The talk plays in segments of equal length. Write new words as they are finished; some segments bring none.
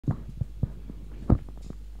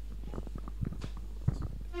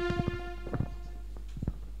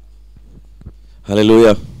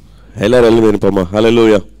ஹல்லேலூயா. எல்லாரும் எழுந்து நிற்போமா?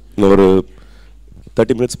 ஹல்லேலூயா. இன்னும் ஒரு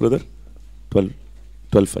 30 minutes பிரதர்.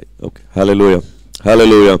 12:5. ஓகே. ஹல்லேலூயா.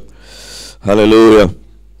 ஹல்லேலூயா. ஹல்லேலூயா.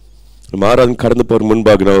 நம்ம ஆராதனை கடந்து போகிற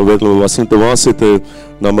முன்பாக நம்ம வசனத்தை வாசித்து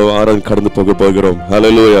நம்ம ஆராதனை கடந்து போகிறோம்.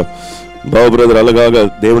 ஹல்லேலூயா. பாபு பிரதர் அழகாக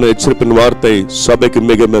தேவனுடைய எச்சரிப்பின் வார்த்தை சபைக்கு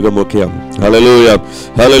மிக மிக முக்கியம். ஹல்லேலூயா.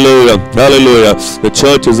 ஹல்லேலூயா. ஹல்லேலூயா. The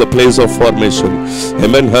church is a place of formation.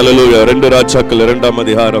 Amen. ஹல்லேலூயா. 2 ராஜாக்கள் 2ஆம்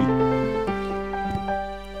அதிகாரம்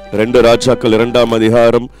 2 ராஜாக்கள் 2ஆம்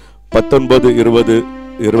அதிகாரம் 19, 20,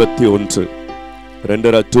 21.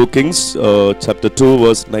 2 Kings chapter 2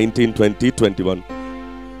 verse 19, 20, 21.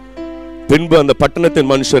 பின்பு அந்த பட்டணத்தின்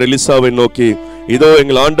மனுஷர் எலிசாவை நோக்கி, இதோ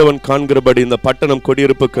எங்கள் ஆண்டவன் காண்கிறபடி இந்த பட்டணம்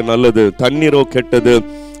குடியிருப்புக்கு நல்லது, தண்ணீரோ கெட்டது,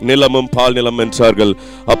 நிலமும் பால் நிலம் என்றார்கள்.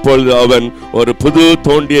 அப்பொழுது அவன் ஒரு புது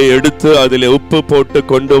தோண்டியை எடுத்து அதிலே உப்பு போட்டு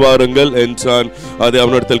கொண்டு வாருங்கள் என்றான். அதை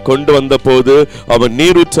அவனிடத்தில் கொண்டு வந்த போது அவன்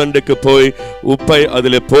நீரூற்றண்டைக்கு போய் உப்பை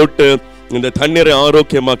அதிலே போட்டு, இந்த தண்ணீரை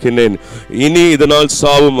ஆரோக்கியமாக்கினேன், இனி இதனால்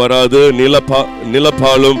சாவும் வராது,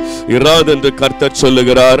 நிலப்பாலும் இராது என்று கர்த்தர்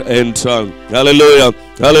சொல்லுகிறார் என்றான். ஹல்லேலூயா.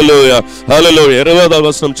 ஹல்லேலூயா. ஹல்லேலூயா. 20ஆம்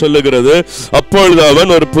வசனம் சொல்லுகிறது, அப்பொழுது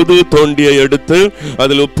அவன் ஒரு புது தோண்டியை எடுத்து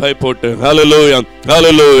அதில் உப்பை போட்டு. ஹல்லேலூயா.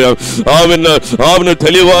 ஹல்லேலூயா. அவன்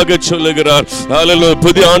தெளிவாக சொல்லுகிறார். ஹல்லேலூயா.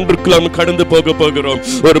 புதிய ஆண்டுக்குள் நாம் கடந்து போகிறோம்.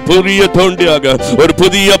 ஒரு புதிய தோண்டியாக, ஒரு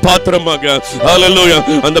புதிய பாத்திரமாக. ஹல்லேலூயா.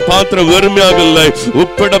 அந்த பாத்திரம் வெறுமையாக இல்லை,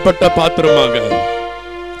 உப்பிடப்பட்ட பாத்திரமாக.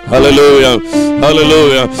 ஹல்லேலூயா.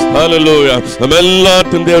 ஹல்லேலூயா. ஹல்லேலூயா. நம்ம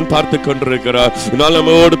எல்லாத்தையும் தேவன் பார்த்து கொண்டிருக்கிறார்.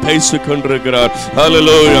 நம்மோடு பேசிக் கொண்டிருக்கிறார்.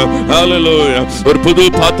 ஹல்லேலூயா. ஹல்லேலூயா. ஒரு புது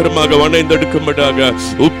பாத்திரமாக வணைந்தெடுக்கும்படியாக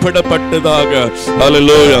உப்பிடப்பட்டதாக.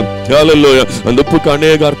 ஹல்லேலூயா. ஹல்லேலூயா. அந்த உப்புக்கு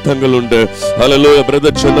அநேக அர்த்தங்கள் உண்டு. ஹல்லேலூயா.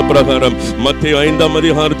 பிரதர் சொன்ன பிரகாரம் மத்தேயு 5ஆம்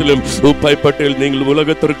அதிகாரத்திலும் உப்பை பட்டியல் நீங்கள்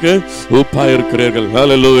உலகத்திற்கு உப்பாய் இருக்கிறீர்கள்.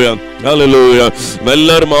 ஹல்லேலூயா. ஹல்லேலூயா.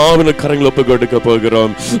 எல்லாரும் ஆவின கரங்களை ஒப்பு கொடுக்க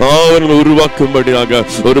போகிறோம். ஆவினை உருவாக்கும்படியாக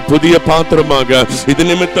ஒரு புதிய பாத்திரமாக. இது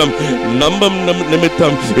நிமித்தம்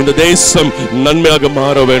நிமித்தம் இந்த தேசம் நன்மையாக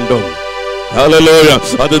மாற வேண்டும். ஹல்லேலூயா.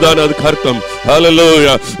 அதுதான் அதுக்கு அர்த்தம்.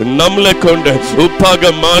 ஹல்லேலூயா. நம்மளை கொண்டு உப்பாக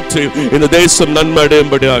மாற்றி இந்த தேசம் நன்மை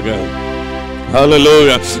அடையும்படியாக.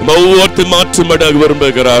 ஹல்லேலூயா. ஒவ்வொருத்தரும் மாற்றும்படியாக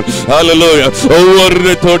விரும்புகிறார். ஹல்லேலூயா. ஒவ்வொரு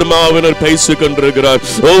இதயத்தோடும் ஆவினர் பேசிக் கொண்டிருக்கிறார்.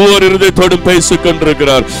 ஒவ்வொரு இதயத்தோடும் பேசிக்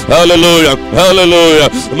கொண்டிருக்கிறார். ஹல்லேலூயா. ஹல்லேலூயா.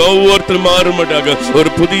 ஒவ்வொருத்தரும் மாறும்படியாக ஒரு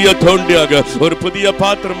புதிய தோண்டியாக, ஒரு புதிய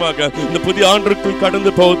பாத்திரமாக இந்த புதிய ஆண்டுக்குள் கடந்து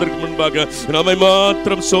போவதற்கு முன்பாக நம்மை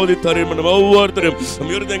மாத்திரம் சோதித்தறியும் ஒவ்வொருத்தரும்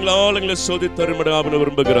நம் இருதயங்களை ஆழங்களை சோதித்தறியும் அவனை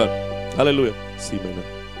விரும்புகிறார். ஹல்லேலூயா. சீமேனா.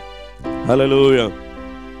 ஹல்லேலூயா.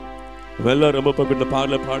 எல்லாரும் ஒப்பு கொடுத்து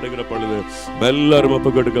பாடுகிற பொழுது எல்லாரும் ஒப்பு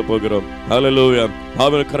கொடுக்க போகிறோம். ஹல்லேலூயா.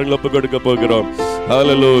 அவன் கரங்களை ஒப்பு கொடுக்க போகிறோம்.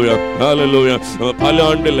 ஹல்லேலூயா. ஹல்லேலூயா. பல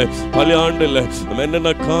ஆண்டுல நம்ம என்னென்ன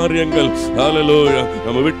காரியங்கள் ஹல்லேலூயா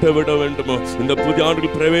நம்ம விட வேண்டுமோ இந்த புதிய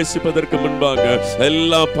ஆண்டுகள் பிரவேசிப்பதற்கு முன்பாக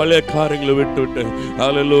எல்லா பழைய காரியங்களை விட்டு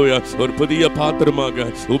ஹல்லேலூயா ஒரு புதிய பாத்திரமாக,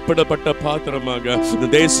 உப்பிடப்பட்ட பாத்திரமாக இந்த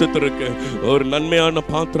தேசத்திற்கு ஒரு நன்மையான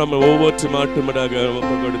பாத்திரம் ஒவ்வொரு மாட்டுமடாக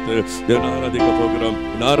ஒப்பு கொடுத்து தேவனை ஆராதிக்க போகிறோம்.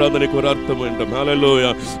 ஆராதனைக்கு ஒரு அர்த்தம் வேண்டும்.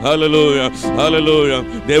 ஹல்லேலூயா. ஹல்லேலூயா. ஹல்லேலூயா.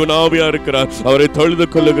 தேவன் ஆவியா இருக்கிறார். அவரை தொழுது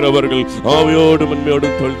கொள்ளுகிறவர்கள் ஆவியோடு உண்மையோடு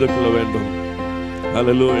தொழுது கொள்ள வேண்டும்.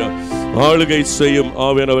 ஹல்லேலூயா. ஆளுகை செய்யும்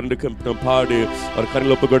ஆவியானவர் என்று நாம் பாடி அவர்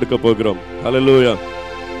கரங்களில் ஒப்பு கொடுக்க போகிறோம். ஹல்லேலூயா.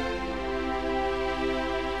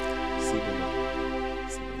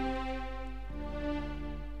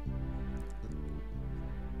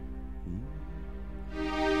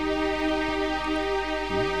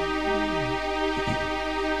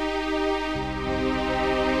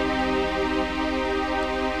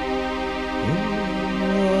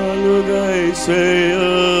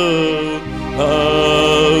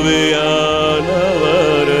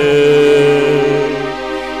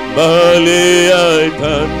 பலியாய்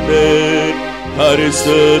தந்தே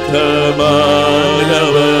பரிசுத்தமானவரே,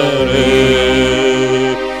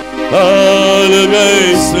 ஆளுகை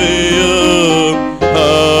செய்யும்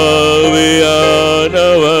ஆவியானவரே,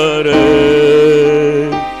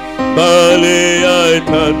 பலியாய்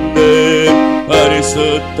தந்தே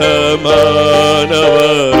பரிசுத்தமானவரே,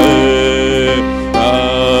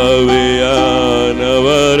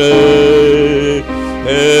 ஆவியானவரே,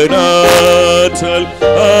 ஏனாற்றல்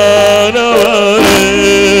ஆனவரே,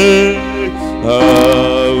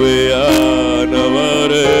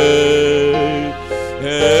 ஆவியானவரே,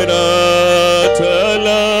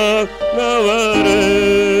 ஏனாற்றலானவரே,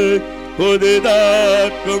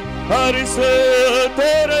 புதிதாக்கும்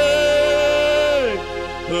பரிசுத்தரே,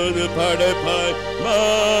 புது படைப்பாய்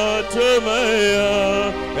மாற்றுமையா.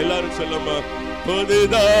 எல்லாரும் சொல்லுமா,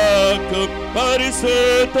 புதிதாக்கும்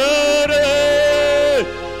பரிசுத்தரே,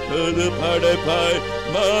 புது படைப்பாய்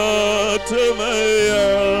மாற்றுமையா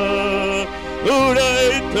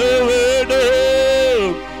உடைத்து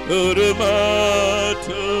விடும் ஒரு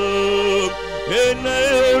மாற்றும் என்னை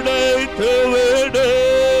உடைத்து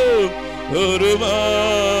விடும் ஒரு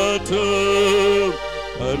மாற்றும்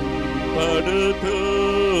அன்படுத்தும்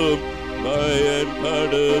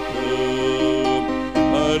பயன்படுத்தும்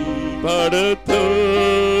அன்படுத்தும்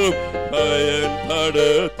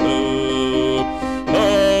பயன்படுத்தும்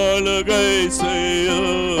ஆளுகை செய்யும்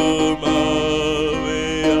ஆவியானவரே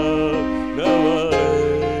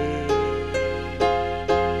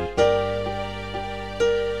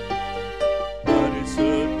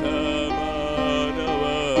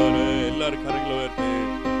பரிசுத்தமானவரே எல்லாரும் கரங்களை உயர்த்தி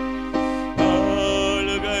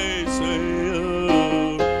ஆளுகை செய்யும்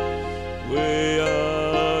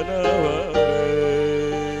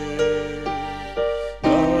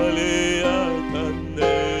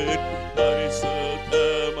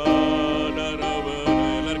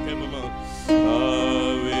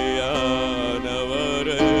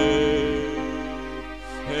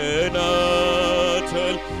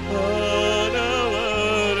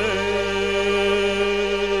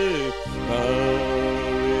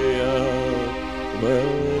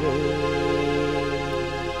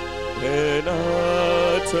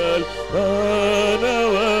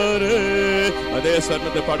அதே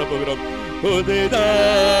சரணத்தை பாட போகிறோம்.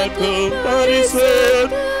 புதிதாக்கும்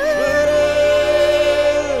பரிசுத்த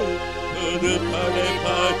புது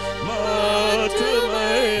படைப்பாய்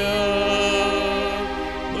மாற்றுமையா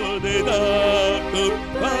புதிதாக்கும்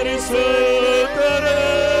பரிசுத்தரே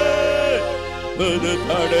புது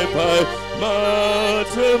படைப்பாய்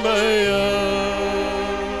மாற்றுமையா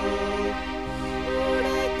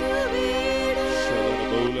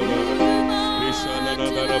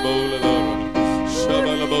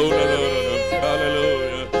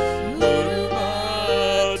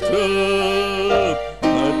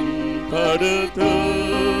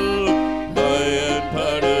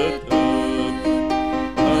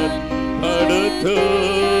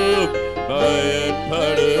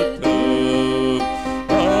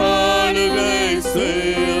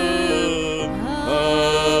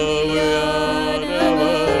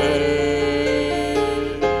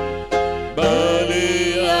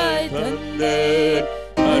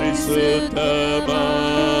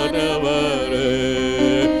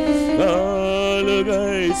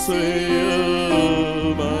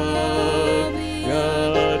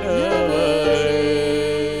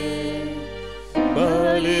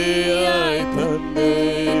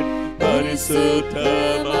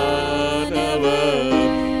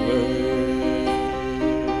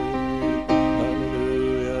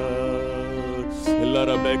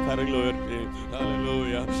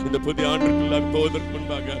இந்த புதிய ஆண்டுக்குள்ள போவதற்கு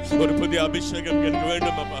முன்பாக ஒரு புதிய அபிஷேகம் எனக்கு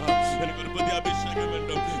வேண்டும் அப்பா, எனக்கு ஒரு புதிய அபிஷேகம்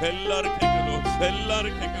வேண்டும். எல்லாரும் கேட்கணும்,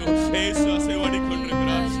 எல்லாரும் கேட்கணும். இயேசு அசைவாடி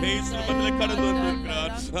கொண்டிருக்கிறார், இயேசு நம்மிலே கடந்து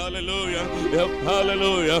வந்திருக்கிறார். ஹல்லேலூயா,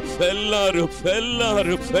 ஹல்லேலூயா.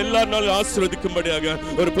 எல்லாரும் ஆசீர்வதிக்கும்படியாக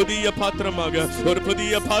ஒரு புதிய பாத்திரமாக, ஒரு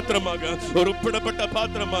புதிய பாத்திரமாக, ஒரு உப்பிடப்பட்ட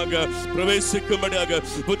பாத்திரமாக பிரவேசிக்கும்படியாக,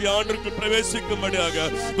 புதிய ஆண்டுக்குள் பிரவேசிக்கும்படியாக,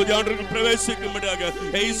 புதிய ஆண்டுக்குள் பிரவேசிக்கும்படியாக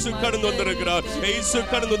இயேசு கடந்து வந்திருக்கிறார். இயேசு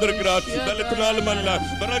கடந்து வந்திருக்கிறார். பலத்தினாலும் அல்ல,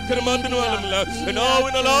 பராக்கிரமத்தினாலும் அல்ல,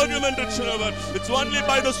 நாவினாலும் என்று சொன்னவர். It's only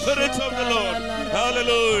by the Spirit of the Lord.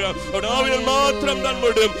 Hallelujah. நாவினால் மாத்திரம் தான்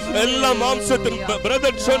முடியும். எல்லா மாம்சத்தின்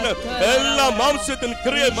பிரதர் சொன்ன எல்லா மாம்சத்தின்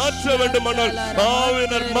கிரியை மாற்ற வேண்டுமானால்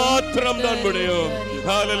நாவினால் மாத்திரம் தான் முடியும்.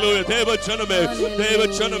 Hallelujah. தேவ ஜனமே, தேவ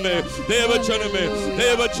ஜனமே, தேவ ஜனமே,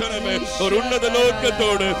 தேவ ஜனமே, ஒரு உன்னத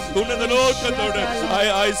நோக்கத்தோடு, உன்னத நோக்கத்தோடு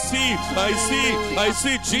I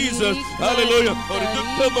see Jesus. Hallelujah. ஒரு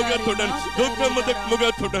துக்க முகத்துடன்,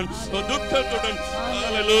 முகத்துடன், துக்கத்துடன்.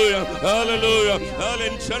 Hallelujah, hallelujah.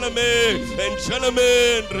 என் ஜனமே, என் ஜனமே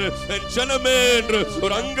என்று, என் ஜனமே என்று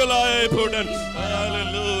ஒரு அங்கலாய்ப்புடன்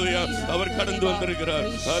Hallelujah அவர் கடந்து வந்திருக்கிறார்.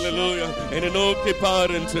 Hallelujah. என்னை நோக்கி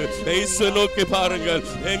பாருங்க, இயேசு நோக்கி பாருங்கள்,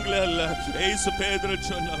 எங்களை அல்ல. இயேசு பேதுரு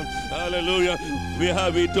சொன்னார். Hallelujah.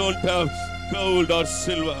 We don't have gold or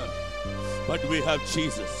silver, but we have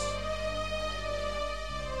Jesus.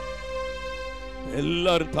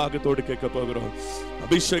 எல்லாரும் தாகத்தோடு கேட்க போகிறோம்.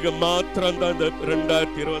 அபிஷேகம் மாத்திரம் தான் இந்த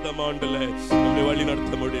 2020 ஆண்டுல நம்மை வழி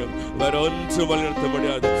நடத்த முடியும். வேற ஒன்றும் வழி நடத்த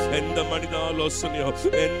முடியாது. எந்த மனித ஆலோசனையோ,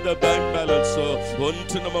 எந்த பேங்க் பேலன்ஸோ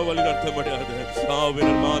ஒன்று நம்ம வழி நடத்த முடியாது.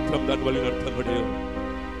 ஆவினர் மாத்திரம் தான் வழி நடத்த முடியும்.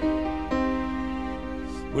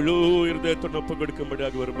 முழு இருதயத்துடன் ஒப்பு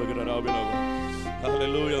கொடுக்கும்படியாக விரும்புகிறார் ஆவியானவர்.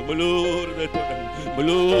 ஹல்லேலூயா. முழு இருதயத்துடன்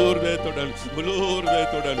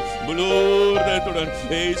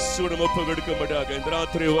இயேசுவிடம் ஒப்பு கொடுக்கும்படியாக இந்த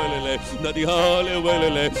ராத்திரி வேளையிலே, அதிகாலை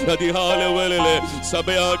வேளையிலே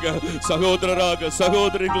சபையாக, சகோதரராக,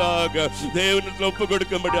 சகோதரிகளாக தேவனிடத்தில் ஒப்பு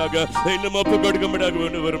கொடுக்கும்படியாக, இன்னும் ஒப்பு கொடுக்கும்படியாக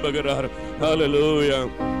விரும்புகிறார். ஹல்லேலூயா,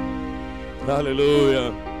 ஹல்லேலூயா,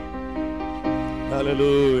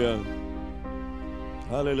 ஹல்லேலூயா,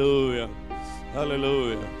 ஹல்லேலூயா,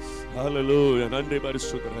 ஹல்லேலூயா, ஹல்லேலூயா. நன்றி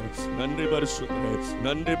பரிசுத்தரே, நன்றி பரிசுத்தரே,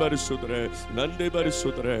 நன்றி பரிசுத்தரே, நன்றி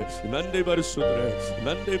பரிசுத்தரே, நன்றி பரிசுத்தரே,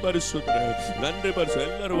 நன்றி பரிசுத்தரே, நன்றி பரிசு.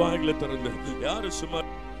 எல்லாரும் வாயில திறந்து, யாரும் சும்மா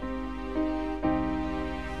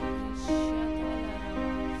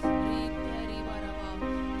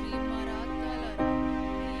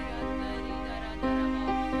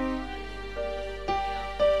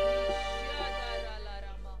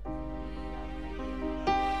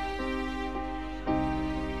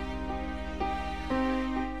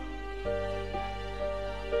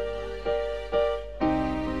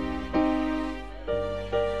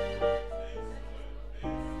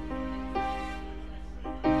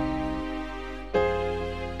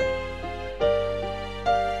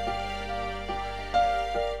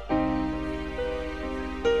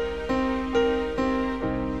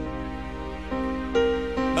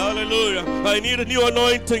I need a new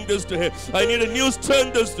anointing this day. I need a new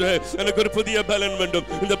strength this day. எனக்கு ஒரு புதிய பலன் வேண்டும்.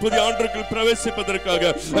 இந்த புதிய ஆண்டுக்குள் பிரவேசிப்பதற்காக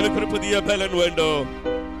எனக்கு ஒரு புதிய பலன் வேண்டும்.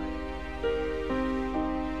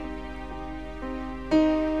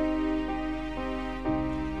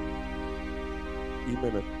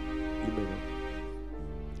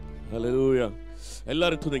 Hallelujah.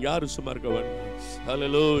 எல்லாரும் துதி, யாரும் சும்மா இருக்க வேண்டும்.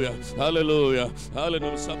 ஹல்லேலூயா, ஹல்லேலூயா, ஹல்லேலூயா.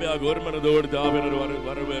 நம்ம சபையாக ஒரு மனதோடு ஆவியானவர்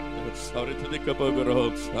வரவேற்று அவரை துதிக்க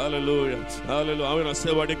போகிறோம். ஹல்லேலூயா, ஹல்லேலூயா. அவர்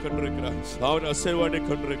அசைவாடி கொண்டிருக்கிறார், அவர் அசைவாடி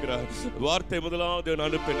கொண்டிருக்கிறார். வார்த்தை முதலாவது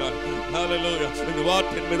அனுப்பினார். ஹல்லேலூயா. இந்த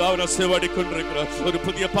வார்த்தையின் மீது அவர் அசைவாடி கொண்டிருக்கிறார். ஒரு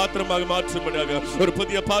புதிய பாத்திரமாக மாற்றும்படியாக, ஒரு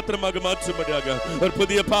புதிய பாத்திரமாக மாற்றும்படியாக, ஒரு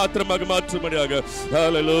புதிய பாத்திரமாக மாற்றும்படியாக.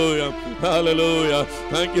 ஹல்லேலூயா, ஹல்லேலூயா.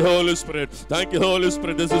 Thank you Holy Spirit, thank you Holy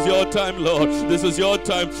Spirit. This is your time, Lord. This is your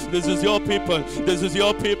time. This is your people. This is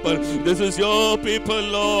your people. This is your people,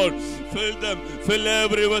 Lord. Fill them. Fill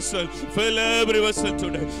every vessel. Fill every vessel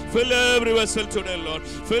today. Fill every vessel today, Lord.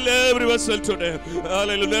 Fill every vessel today.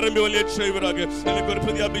 Hallelujah. நிரம்பி வழிய செய்வராக. எனக்கு ஒரு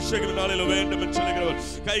புதிய அபிஷேகம் நாளில் வேண்டும் என்று சொல்லுகிறவர்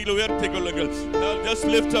கையில் உயர்த்திக் கொள்ளுங்கள். Just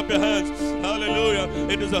lift up your hands. Hallelujah.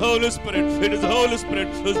 It is the Holy Spirit. It is the Holy Spirit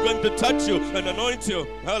who is going to touch you and anoint you.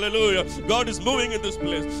 Hallelujah. God is moving in this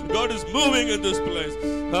place. God is moving in this place.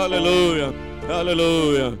 Hallelujah.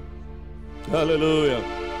 Hallelujah. Hallelujah.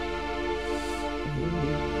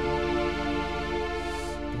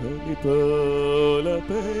 Pola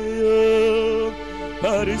peyo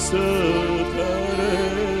parisotare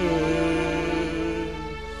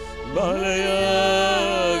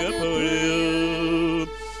malayaga poyo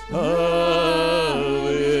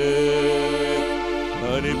ave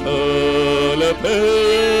ani pola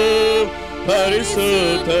peyo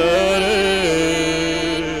parisotare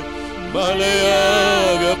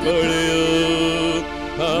malayaga poyo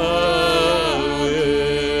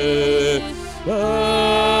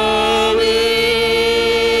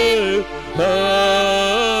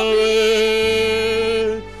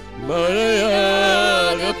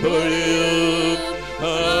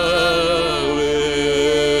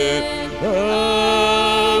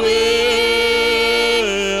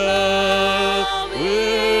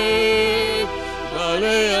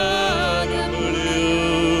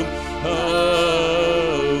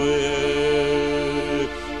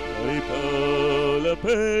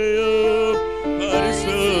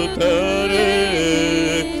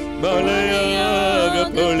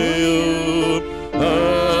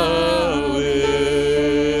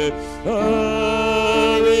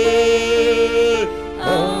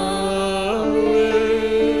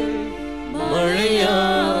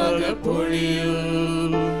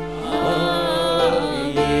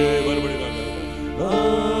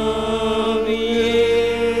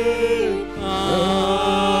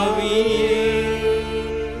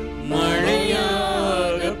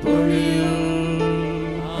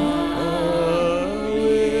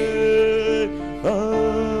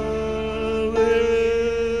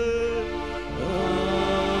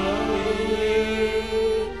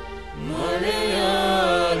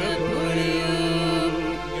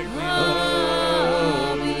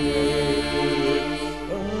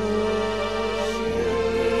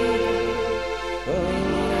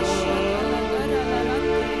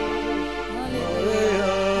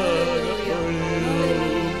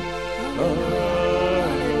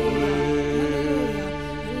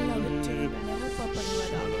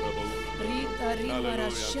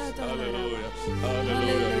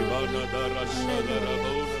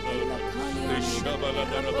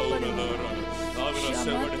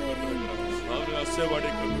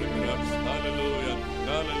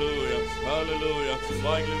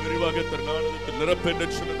வாய்களை விரிவாக நானது நிரப்பென்று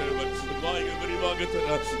சொன்ன தேவன், வாய்கள் விரிவாக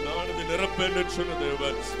நானது நிரப்பென்று சொன்ன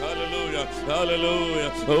தேவன். ஹல்லேலூயா ஹல்லேலூயா.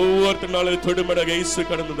 ஒவ்வொருத்தர் நாளை தொடுமடாக இயேசு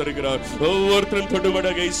கடந்து வருகிறார். ஒவ்வொருத்தரும்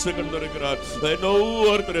தொடுமடாக இயேசு கடந்து வருகிறார்.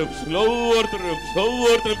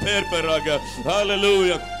 ஒவ்வொருத்தரும் பெயர் பெயராக.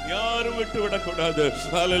 ஹல்லேலூயா. யாரும் விட்டு விடக்கூடாது.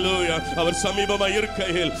 ஹல்லேலூயா. அவர் சமீபமாக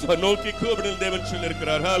இருக்கையில் நோக்கி கூப்பிடும் தேவன்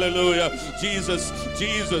சொல்லியிருக்கிறார். ஹல்லேலூயா. Jesus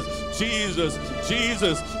Jesus Jesus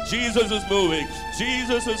Jesus Jesus is moving.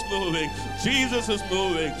 Jesus is moving. Jesus is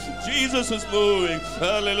moving. Jesus is moving.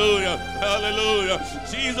 Hallelujah. Hallelujah.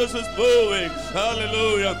 Jesus is moving.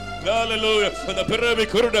 Hallelujah. Hallelujah. அந்த பிறவி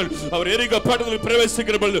குருடன் அவர் எரிக பட்டணத்தில்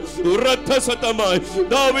பிரவேசிக்கிற பொழுது உரத்த சத்தமாய்,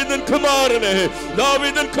 தாவீதின் குமாரனே,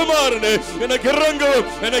 தாவீதின் குமாரனே, எனக்கு இறங்கும்,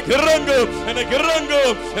 எனக்கு இறங்கும், எனக்கு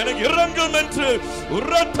இறங்கும், எனக்கு இறங்கும் என்று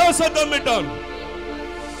உரத்த சத்தமிட்டான்.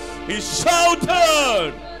 He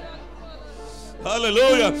shouted.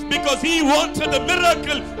 Hallelujah. Because he wanted the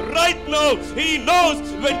miracle right now. He knows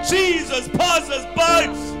when Jesus passes by,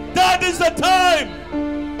 that is the time.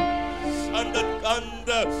 And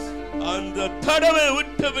the தடவை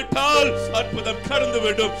விட்டு விட்டால் அற்புதம் கடந்து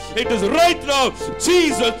விடும். It is right now.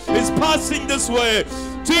 Jesus is passing this way.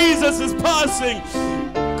 Jesus is passing.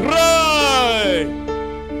 Cry.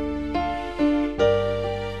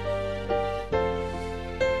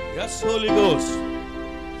 Yes, Holy Ghost.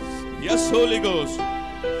 Yes, Holy Ghost.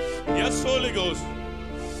 Yes, Holy Ghost.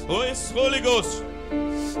 Oh, yes, Holy Ghost.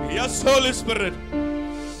 Yes, Holy Spirit.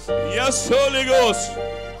 Yes, Holy Ghost.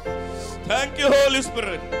 Thank you, Holy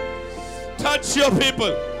Spirit. Touch your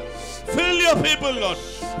people. Fill your people, Lord,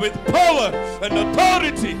 with power and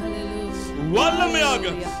authority. வல்லமையாக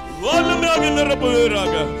வல்லமையாக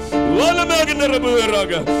நிரப்புவீராக, வல்லமையாக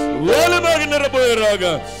நிரப்புவீராக, வல்லமையாக நிரப்புவீராக,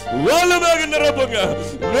 வல்லமையாக நிரப்புங்க,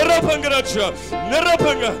 நிரப்புங்க ராஜா,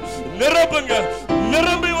 நிரப்புங்க, நிரப்புங்க,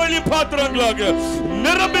 நிரம்பி வழி பாத்திரங்களாக,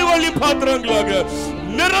 நிரம்பி வழி பாத்திரங்களாக,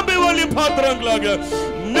 நிரம்பி வழி பாத்திரங்களாக,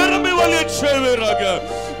 நிரம்பி வழியை செய்வீராக,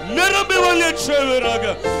 நிரம்பி வழியை செய்வீராக,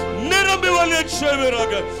 நிரம்பி வழியை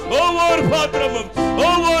செய்வீராக. ஒவ்வொரு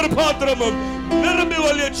பாத்திரமும் நிரம்பி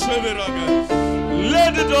வழியை செய்வீராக.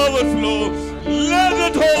 Let it overflow. Let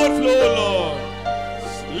it overflow, Lord.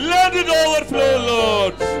 Let it overflow,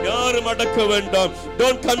 Lord. யாரும் அடக்க வேண்டாம்.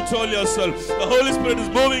 Don't control yourself. The Holy Spirit is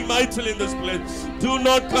moving mightily in this place. Do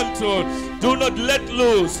not control. Do not let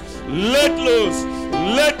loose. Let loose.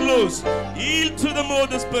 Let loose. Yield to the move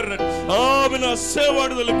of the Spirit. அவன்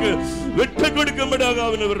அசைவாடுதலுக்கு விட்டு கொடுக்கும்படியாக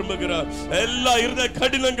அவன் விரும்புகிறார். எல்லா இருதய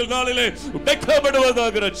கடினங்கள் நாளிலே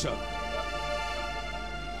உடைக்கப்படுவதாக ரட்சா.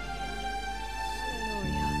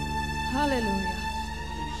 Hallelujah.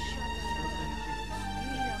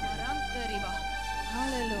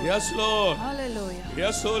 Yes, Lord. Hallelujah.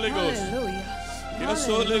 Yes, Holy Ghost. Hallelujah. Yes,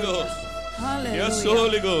 Holy Ghost. Hallelujah. Yes,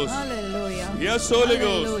 Holy Ghost. Hallelujah. Yes, Holy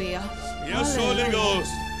Ghost. Hallelujah. Yes, Holy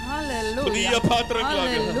Ghost. Hallelujah. புதிய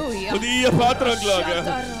பாத்திரங்களாக, Hallelujah. புதிய பாத்திரங்களாக,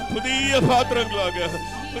 புதிய பாத்திரங்களாக,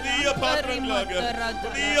 புதிய பாத்திரங்களாக,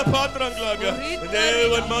 புதிய பாத்திரங்களாக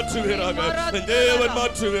தேவன் மாற்றுவீராக, தேவன்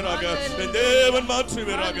மாற்றுவீராக, தேவன்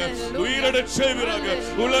மாற்றுவீராக, உயிரடச் செய்வீராக.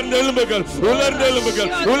 உலர்ந்தெலும்புகள்,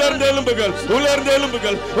 உலர்ந்தெலும்புகள், உலர்ந்தெலும்புகள்,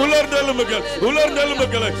 உலர்ந்தெலும்புகள், உலர்ந்தெலும்புகள்,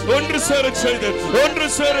 உலர்ந்தெலும்புகளை ஒன்று சேரச் செய்து, ஒன்று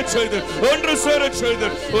சேரச் செய்து, ஒன்று சேரச் செய்து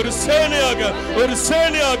ஒரு சேனையாக, ஒரு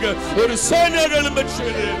சேனையாக, ஒரு சேனையாக எழும்பச்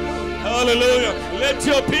செய்து. Hallelujah. Let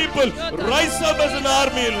your people rise up as an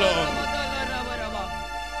army, Lord.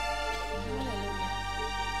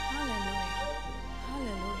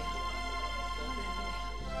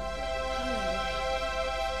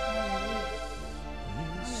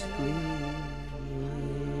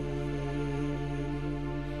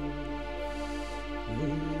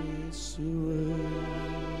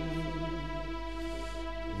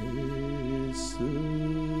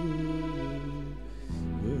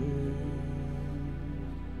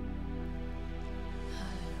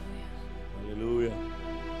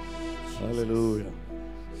 Hallelujah.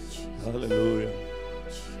 Hallelujah.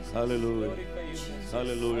 Hallelujah.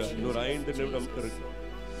 Hallelujah. இன்னொரு 5 நிமிடம் இருக்கு.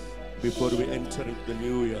 Before we enter into the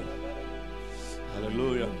new year.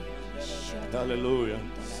 Hallelujah. Hallelujah.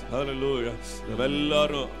 Hallelujah. நம்ம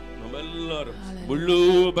எல்லாரும் முழு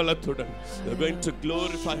பலத்துடன் we are going to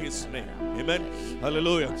glorify his name. Amen.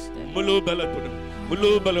 Hallelujah. முழு பலத்துடன்,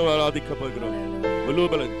 முழு பலம் ஆராதிக்க போகிறோம். முழு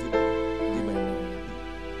பலத்துடன்.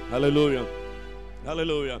 Hallelujah.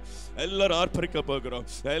 ஹalleluya. எல்லாரும் ஆர்ப்பரிக்க போகிறோம்.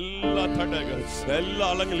 எல்லா தடைகள், எல்லா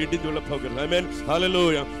அலங்கள் இடிந்து விழ போகிறோம். ஆமென்.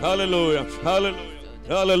 ஹalleluya, ஹalleluya, ஹalleluya,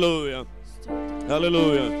 ஹalleluya,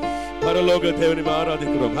 ஹalleluya. பரலோக தேவனை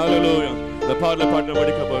ஆராதிக்கிறோம். ஹalleluya. இந்த பாடலை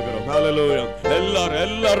முடிக்க போகிறோம். ஹalleluya.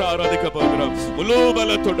 எல்லாரும் ஆராதிக்க போகிறோம். முழு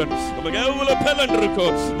பலத்துடன் நமக்கு எவ்வளவு பலன் இருக்கோ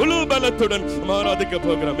முழு பலத்துடன் ஆராதிக்க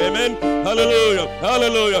போகிறோம். ஆமென். ஹalleluya,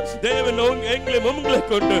 ஹalleluya. தேவன் உங்களை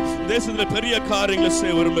கொண்டு தேசத்தில் பெரிய காரியங்களை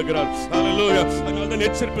செய்ய விரும்புகிறார். ஹalleluya. அதனால்தான்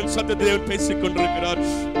எச்சரிப்பின் சத்தத்தை தேவன் பேசிக் கொண்டிருக்கிறார்,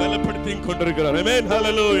 பலப்படுத்தி கொண்டிருக்கிறார். ஆமென்.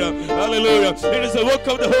 ஹalleluya, ஹalleluya. It is the work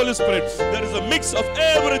of the Holy Spirit. There is a mix of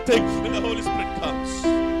everything when the Holy Spirit comes.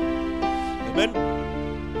 Amen.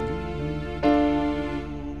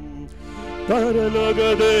 பரலோக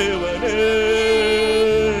தேவனே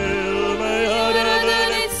உம்மை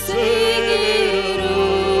ஆராதனை செய்கிறோம்.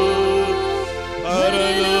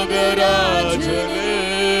 பரலோக ராஜனே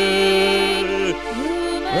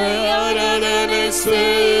உம்மை ஆராதனை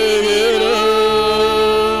செய்கிறோம்.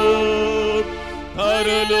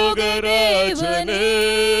 பரலோக ராஜனே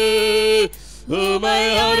உம்மை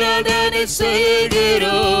ஆராதனை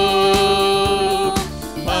செய்கிறோம்.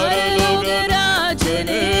 பரலோக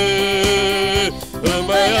ராஜனே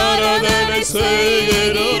உம்மை ஆராதனை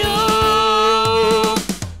செய்கிறோம்.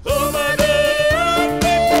 உமது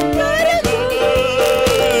அன்பின் கரங்களை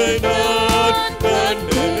நான்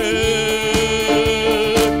கண்டேன்.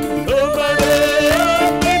 உமது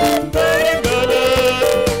அன்பின் கரங்களை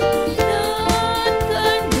நான்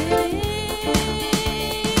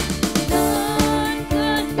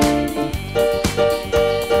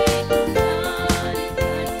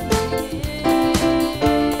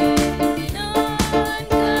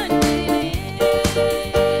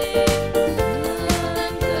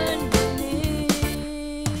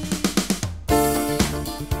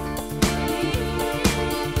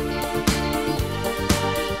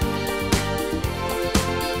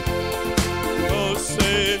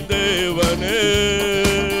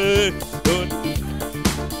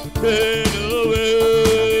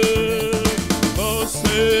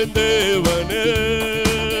தேவனே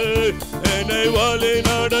என்னை வழி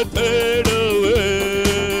நடத்திடுவே.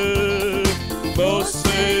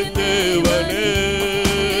 மோசே தேவனே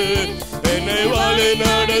என்னை வழி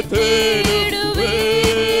நடத்திடுவே.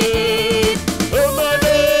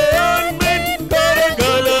 உமது அன்பின்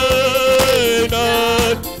கரங்களை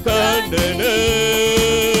நான் கண்டேனே.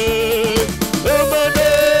 உமது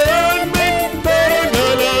அன்பின்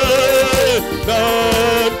கரங்களை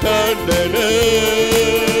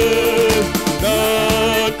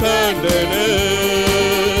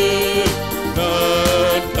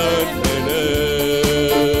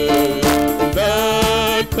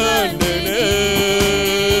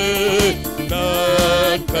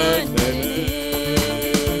நான் கண்டேனே.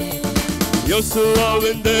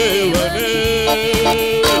 யோசுவாவின் தேவனே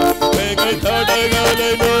எங்கள் தடைகளை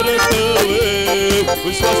நொறுக்குவே.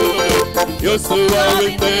 விசுவாசத்தோடு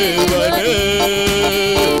யோசுவாவின் தேவனே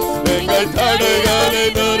எங்கள் தடைகளை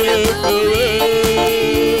நொறுக்குவே.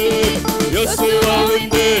 யோசுவாவின்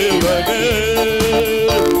தேவனே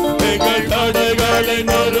எங்கள் தடைகளை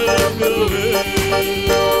நொறுக்குவே.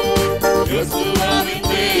 யோசுவாவின்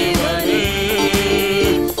தேவனே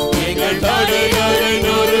எங்கள் தடைகளை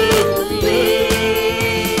நொறுக்குவே.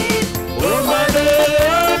 உமது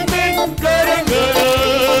அன்பின் கரங்களை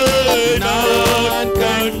நான்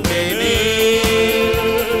கண்டேனே.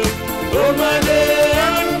 உமது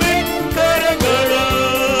அன்பின் கரங்களை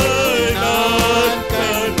நான்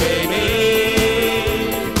கண்டேனே.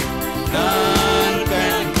 நான்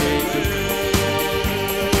கண்டேனே.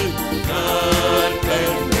 நான்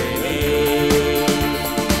கண்டேனே. நான் கண்டேனே.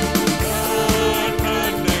 நான்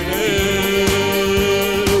கண்டேனே.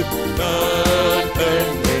 நான்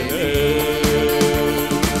கண்டேனே.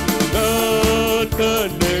 நான் கண்டேனே. நான்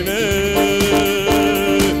கண்டேனே.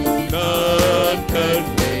 நான்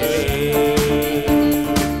கண்டேனே.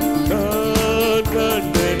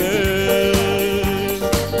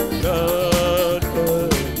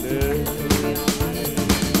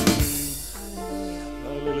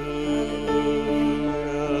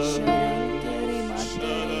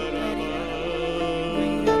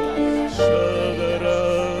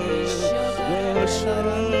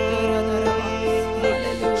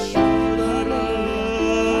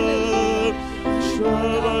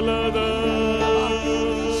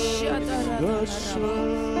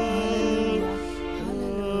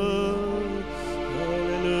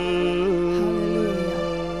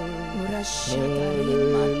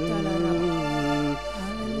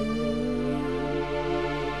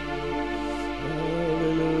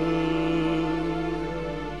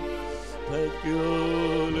 Thank you,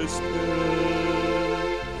 Holy Spirit.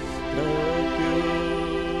 Thank you.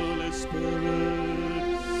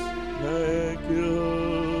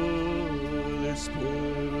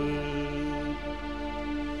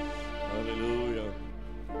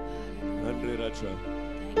 Raja.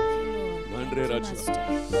 Thank you, Lord. நன்றி Thank you, ராஜா. Master.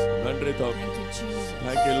 நன்றி தாம். Thank you, Jesus.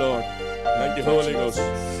 Thank you, Lord. Thank you, Holy Ghost.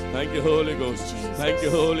 Thank you, Holy Ghost. Thank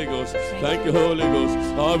you, Holy Ghost. Thank you, Holy Ghost.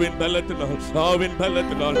 Aavin பலத்தினால், ஆவின்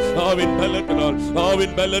பலத்தினால், ஆவின் பலத்தினால்,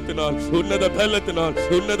 ஆவின் பலத்தினால், உன்னத பலத்தினால்,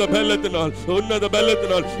 உன்னத பலத்தினால், உன்னத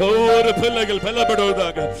பலத்தினால் ஒவ்வொரு பிள்ளைகள்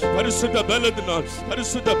பலப்படுவதாக. பரிசுத்த பலத்தினால்,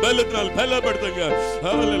 பரிசுத்த பலத்தினால் பலப்படுத்துங்க.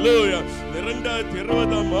 ஹalleluya.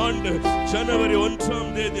 2020 ஆண்டு ஜனவரி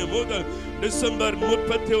 1ஆம் தேதி முதல் டிசம்பர்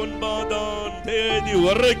 39ஆம் தேதி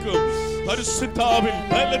வரைக்கும் பரிசுத்தாவின்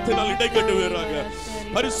பலத்தினால் இடைக்கட்டுவீராக.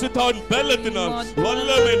 பரிசுத்தாவின் பலத்தினால்,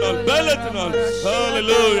 வல்லமையினால், பலத்தினால்,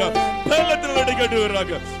 ஹalleluya, பலத்தினால்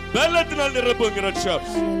இடைக்கட்டுவீராக. பலத்தினால் நிரப்புங்க ரட்சா.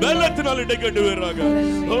 பலத்தினால் இடைக்கட்டுவீராக.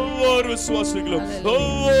 ஒவ்வொரு விசுவாசிகளும்,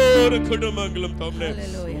 ஒவ்வொரு குடும்பங்களும் தம்மே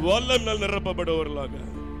வல்லமையினால் நிரப்பப்படுவார்களாக.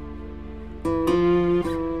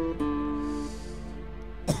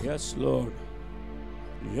 Yes, Lord.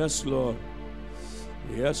 Yes, Lord.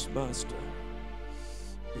 Yes, Master.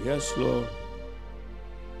 Yes, Lord.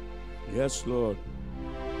 Yes, Lord.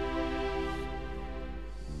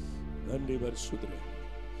 நன்றி பரிசுத்தரே,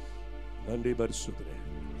 நன்றி பரிசுத்தரே.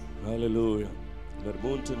 ஹalleluya. இன்னும்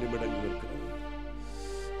 3 நிமிடங்கள் இருக்கிறது.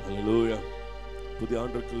 ஹalleluya. புதிய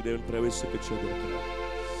ஆண்டுக்குள் தேவன் பிரவேசிக்க செய்திருக்கிறார்.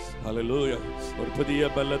 ஹalleluya. ஒரு புதிய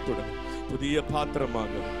பலத்துடன், புதிய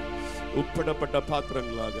பாத்திரமாக, உட்படப்பட்ட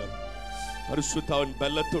பாத்திரங்களாக பரிசுத்தாவின்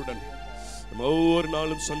பலத்துடன் ஒவ்வொரு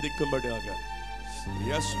நாளும் சந்திக்கும்படியாக.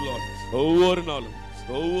 S Lord. ஒவ்வொரு நாளும்,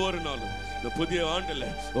 ஒவ்வொரு நாளும் இந்த புதிய ஆண்டுல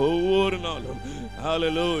ஒவ்வொரு நாளும்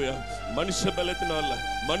ஹalleluya, மனுஷ பலத்தினால,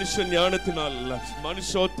 மனுஷ ஞானத்தினால இல்ல,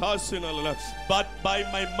 மனுஷ ஒத்தாசையினால இல்ல, but by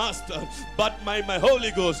my master, but by my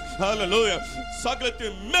holy ghost. hallelujah. சகலத்தை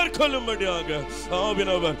மேற்கொள்ளும்படியாக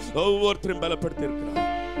ஆவியானவர் ஒவ்வொருத்தரையும் பலப்படுத்தி இருக்கிறார்.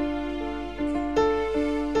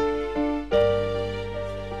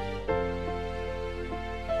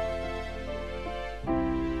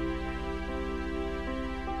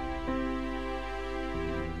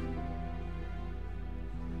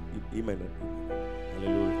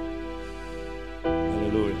 Hallelujah.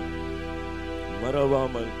 Hallelujah.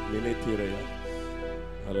 மறவாமல் நினைத்தீரையா.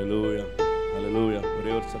 Hallelujah. Hallelujah.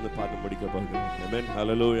 ஒரே ஒரு சந்த பாட்டு முடிக்க போகிறோம். Amen.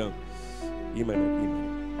 Hallelujah. Amen.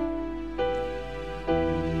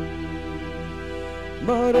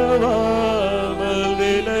 மறவாமல்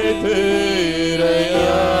நினைத்தீரையா.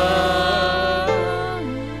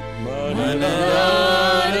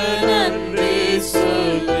 மனதார நன்றி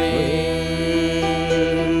சொல்வேன்.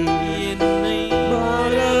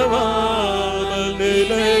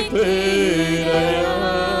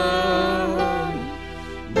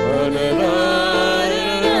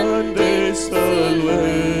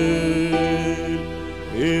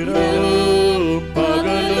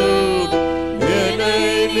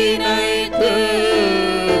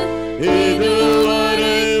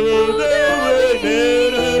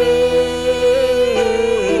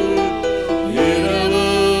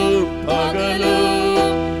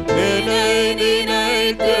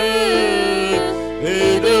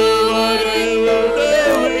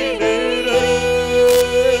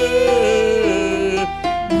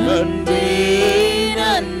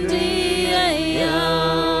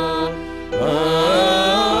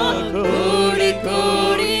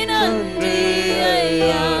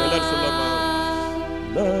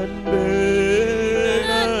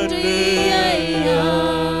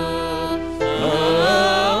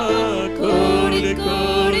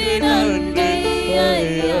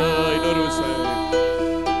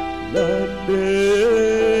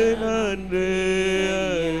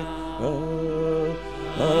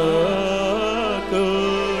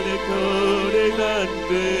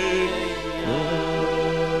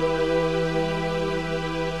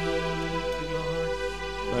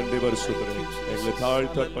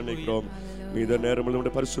 பண்ணிக்கிறோம். மீத நேரமுள்ள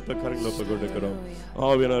நம்முடைய பரிசுத்த கரங்களை ஒப்புக் கொடுக்கிறோம்.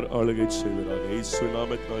 ஆவியானவர் ஆளுகை செய்வீராக. இயேசு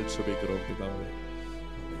நாமத்தினால் ஜெபிக்கிறோம் பிதாவே.